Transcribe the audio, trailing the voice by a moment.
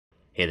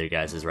Hey there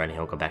guys, this is Ryan here.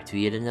 Welcome back to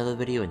yet another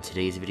video. In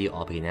today's video,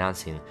 I'll be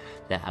announcing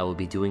that I will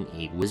be doing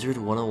a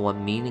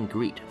Wizard101 meet and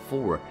greet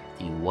for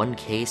the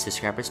 1K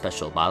subscriber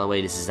special. By the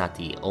way, this is not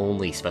the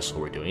only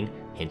special we're doing.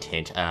 Hint,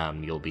 hint.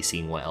 You'll be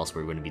seeing what else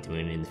we're going to be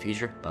doing in the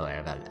future. By the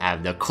way, I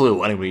have no clue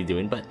what I'm going to be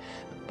doing, but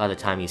by the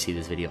time you see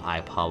this video,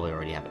 I probably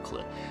already have a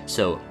clue.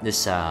 So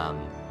this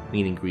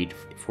meet and greet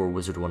for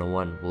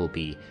Wizard101 will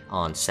be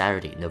on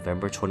Saturday,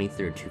 November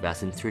 23rd,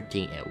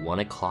 2013 at 1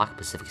 o'clock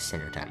Pacific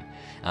Standard Time.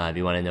 If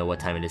you want to know what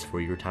time it is for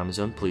your time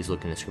zone, please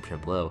look in the description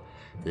below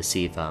to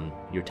see if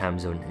your time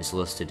zone is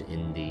listed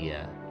in the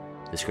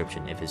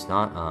description. If it's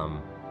not,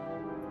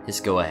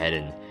 just go ahead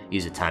and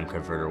use a time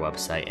converter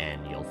website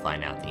and you'll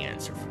find out the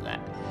answer for that.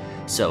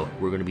 So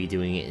we're going to be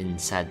doing it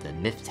inside the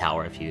Myth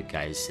Tower. If you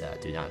guys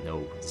do not know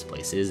what this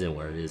place is and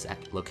where it is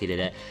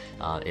located at,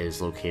 it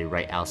is located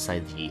right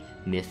outside the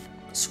Myth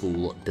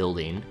School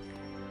building,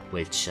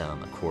 which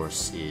of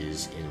course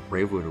is in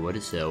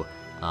Ravenwood. So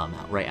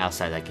right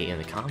outside that gate in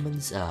the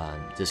Commons,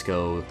 just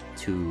go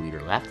to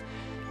your left.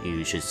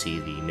 You should see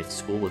the Myth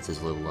School with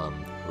this little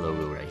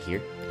logo right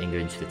here, and go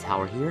into the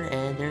tower here,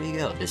 and there you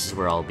go. This is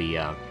where I'll be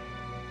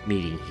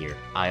meeting here.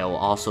 I'll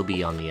also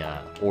be on the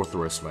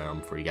Orthoros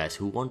realm for you guys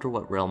who wonder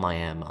what realm I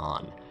am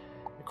on.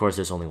 Of course,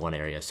 there's only one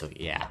area, so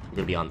yeah, I'm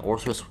gonna be on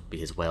Orthoros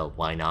because, well,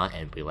 why not?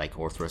 And we like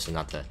Orthoros and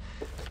not the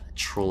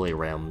trolley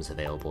realms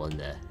available in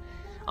the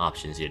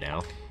options, you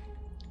know.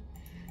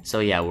 So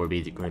yeah, we're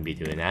going to be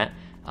doing that.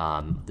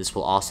 This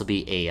will also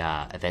be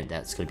a event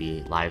that's going to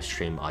be live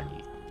streamed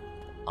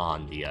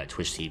on the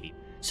Twitch TV.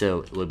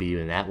 So we'll be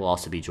doing that. We'll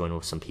also be joining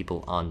with some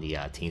people on the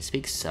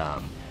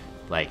TeamSpeaks,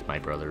 like my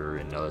brother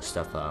and other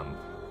stuff. And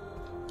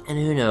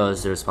who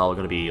knows, there's probably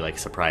going to be like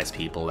surprise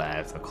people that I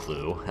have a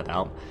clue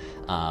about.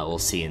 We'll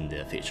see in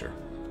the future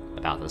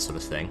about this sort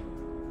of thing.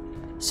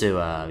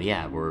 So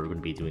yeah, we're going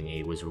to be doing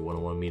a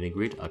Wizard101 meet and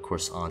greet, of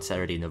course, on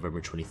Saturday,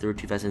 November 23rd,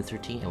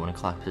 2013 at 1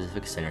 o'clock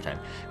Pacific Standard Time.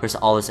 Of course,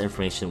 all this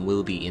information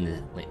will be in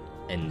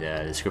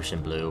the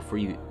description below for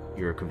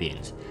your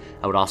convenience.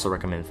 I would also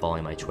recommend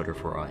following my Twitter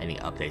for any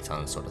updates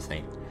on this sort of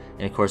thing.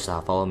 And of course,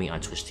 follow me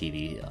on Twitch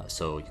TV,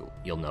 so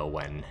you'll know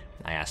when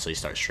I actually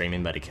start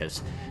streaming, but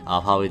because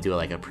I'll probably do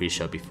like a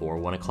pre-show before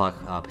 1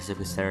 o'clock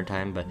Pacific Standard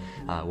Time, but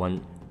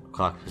 1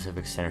 o'clock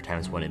Pacific Standard Time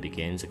is when it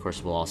begins. Of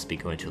course, we'll also be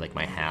going to like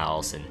my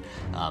house and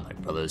my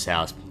brother's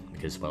house,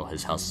 because, well,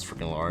 his house is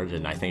freaking large,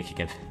 and I think he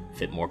can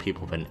fit more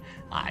people than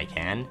I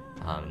can.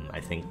 I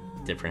think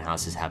different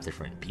houses have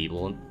different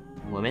people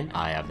limit.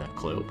 I have no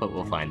clue, but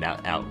we'll find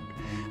that out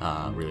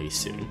really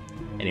soon.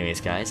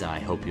 Anyways, guys, I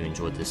hope you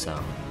enjoyed this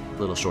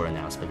little short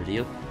announcement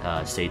video.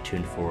 Stay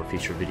tuned for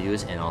future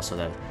videos, and also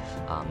that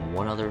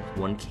one other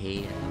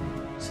 1K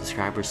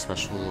subscriber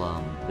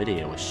special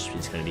video, which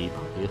is going to be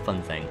probably a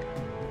fun thing.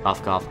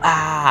 Cough, cough.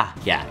 Ah!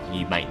 Yeah,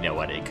 you might know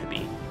what it could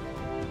be.